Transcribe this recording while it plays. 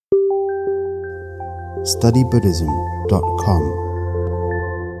studybuddhism.com.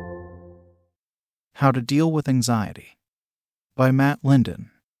 How to Deal with Anxiety by Matt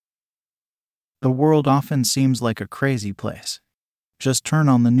Linden. The world often seems like a crazy place. Just turn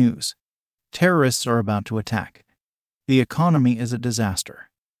on the news. Terrorists are about to attack. The economy is a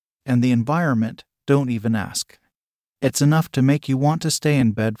disaster. And the environment, don't even ask. It's enough to make you want to stay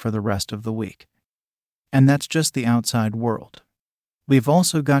in bed for the rest of the week. And that's just the outside world. We've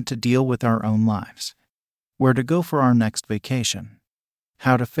also got to deal with our own lives. Where to go for our next vacation.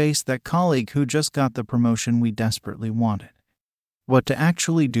 How to face that colleague who just got the promotion we desperately wanted. What to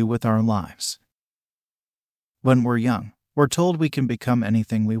actually do with our lives. When we're young, we're told we can become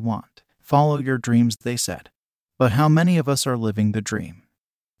anything we want. Follow your dreams, they said. But how many of us are living the dream?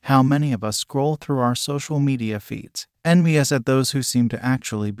 How many of us scroll through our social media feeds, envious at those who seem to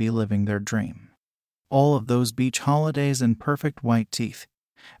actually be living their dream? All of those beach holidays and perfect white teeth.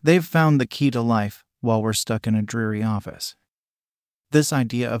 They've found the key to life while we're stuck in a dreary office. This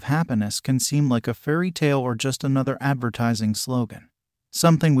idea of happiness can seem like a fairy tale or just another advertising slogan,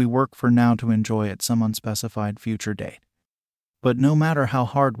 something we work for now to enjoy at some unspecified future date. But no matter how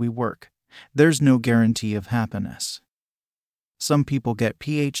hard we work, there's no guarantee of happiness. Some people get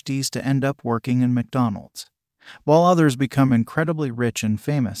PhDs to end up working in McDonald's, while others become incredibly rich and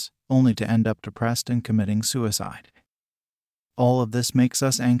famous, only to end up depressed and committing suicide. All of this makes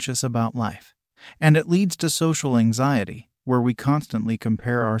us anxious about life, and it leads to social anxiety, where we constantly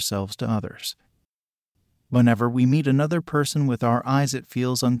compare ourselves to others. Whenever we meet another person with our eyes, it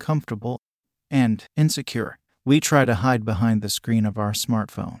feels uncomfortable and insecure. We try to hide behind the screen of our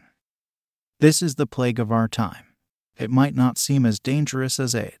smartphone. This is the plague of our time. It might not seem as dangerous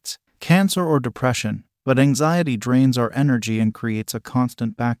as AIDS, cancer, or depression, but anxiety drains our energy and creates a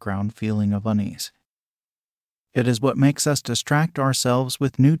constant background feeling of unease. It is what makes us distract ourselves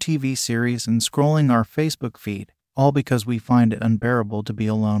with new TV series and scrolling our Facebook feed, all because we find it unbearable to be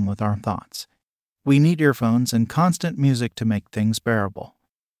alone with our thoughts. We need earphones and constant music to make things bearable.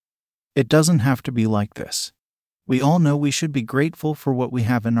 It doesn't have to be like this. We all know we should be grateful for what we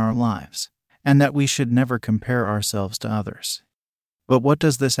have in our lives, and that we should never compare ourselves to others. But what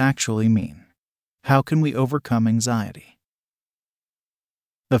does this actually mean? How can we overcome anxiety?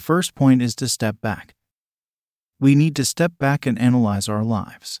 The first point is to step back. We need to step back and analyze our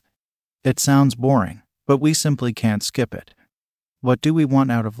lives. It sounds boring, but we simply can't skip it. What do we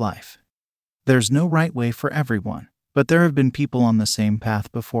want out of life? There's no right way for everyone, but there have been people on the same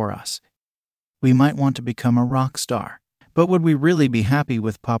path before us. We might want to become a rock star, but would we really be happy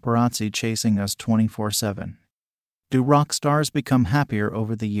with paparazzi chasing us 24/7? Do rock stars become happier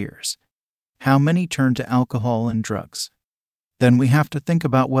over the years? How many turn to alcohol and drugs? Then we have to think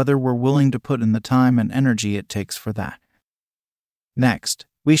about whether we're willing to put in the time and energy it takes for that. Next,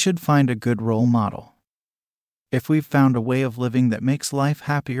 we should find a good role model. If we've found a way of living that makes life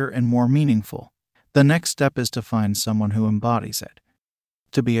happier and more meaningful, the next step is to find someone who embodies it.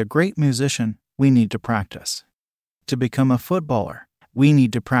 To be a great musician, we need to practice. To become a footballer, we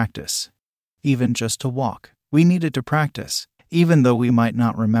need to practice. Even just to walk, we needed to practice, even though we might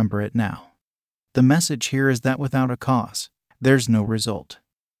not remember it now. The message here is that without a cause, there's no result.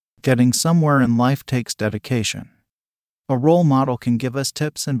 Getting somewhere in life takes dedication. A role model can give us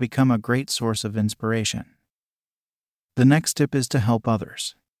tips and become a great source of inspiration. The next tip is to help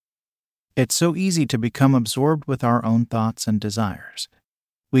others. It's so easy to become absorbed with our own thoughts and desires.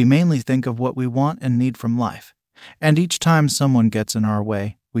 We mainly think of what we want and need from life, and each time someone gets in our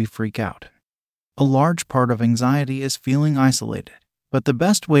way, we freak out. A large part of anxiety is feeling isolated, but the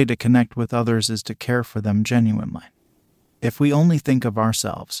best way to connect with others is to care for them genuinely. If we only think of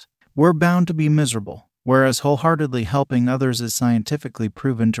ourselves, we're bound to be miserable, whereas wholeheartedly helping others is scientifically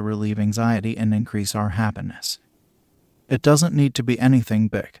proven to relieve anxiety and increase our happiness. It doesn't need to be anything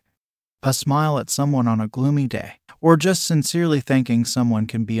big. A smile at someone on a gloomy day, or just sincerely thanking someone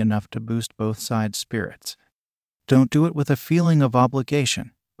can be enough to boost both sides' spirits. Don't do it with a feeling of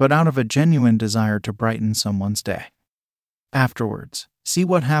obligation, but out of a genuine desire to brighten someone's day. Afterwards, see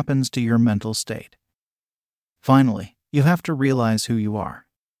what happens to your mental state. Finally, you have to realize who you are.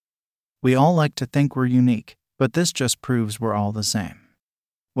 We all like to think we're unique, but this just proves we're all the same.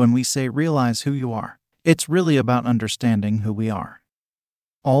 When we say realize who you are, it's really about understanding who we are.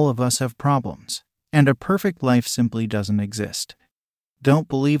 All of us have problems, and a perfect life simply doesn't exist. Don't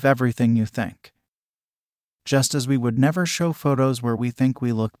believe everything you think. Just as we would never show photos where we think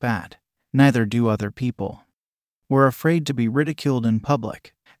we look bad, neither do other people. We're afraid to be ridiculed in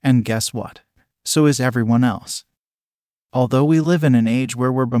public, and guess what? So is everyone else. Although we live in an age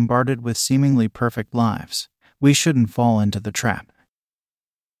where we're bombarded with seemingly perfect lives, we shouldn't fall into the trap.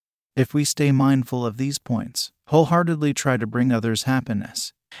 If we stay mindful of these points, wholeheartedly try to bring others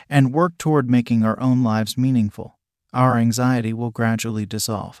happiness, and work toward making our own lives meaningful, our anxiety will gradually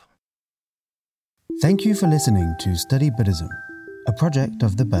dissolve. Thank you for listening to Study Buddhism, a project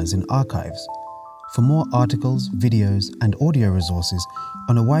of the Buzzin Archives. For more articles, videos, and audio resources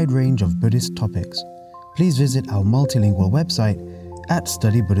on a wide range of Buddhist topics, please visit our multilingual website at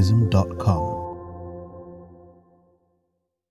studybuddhism.com.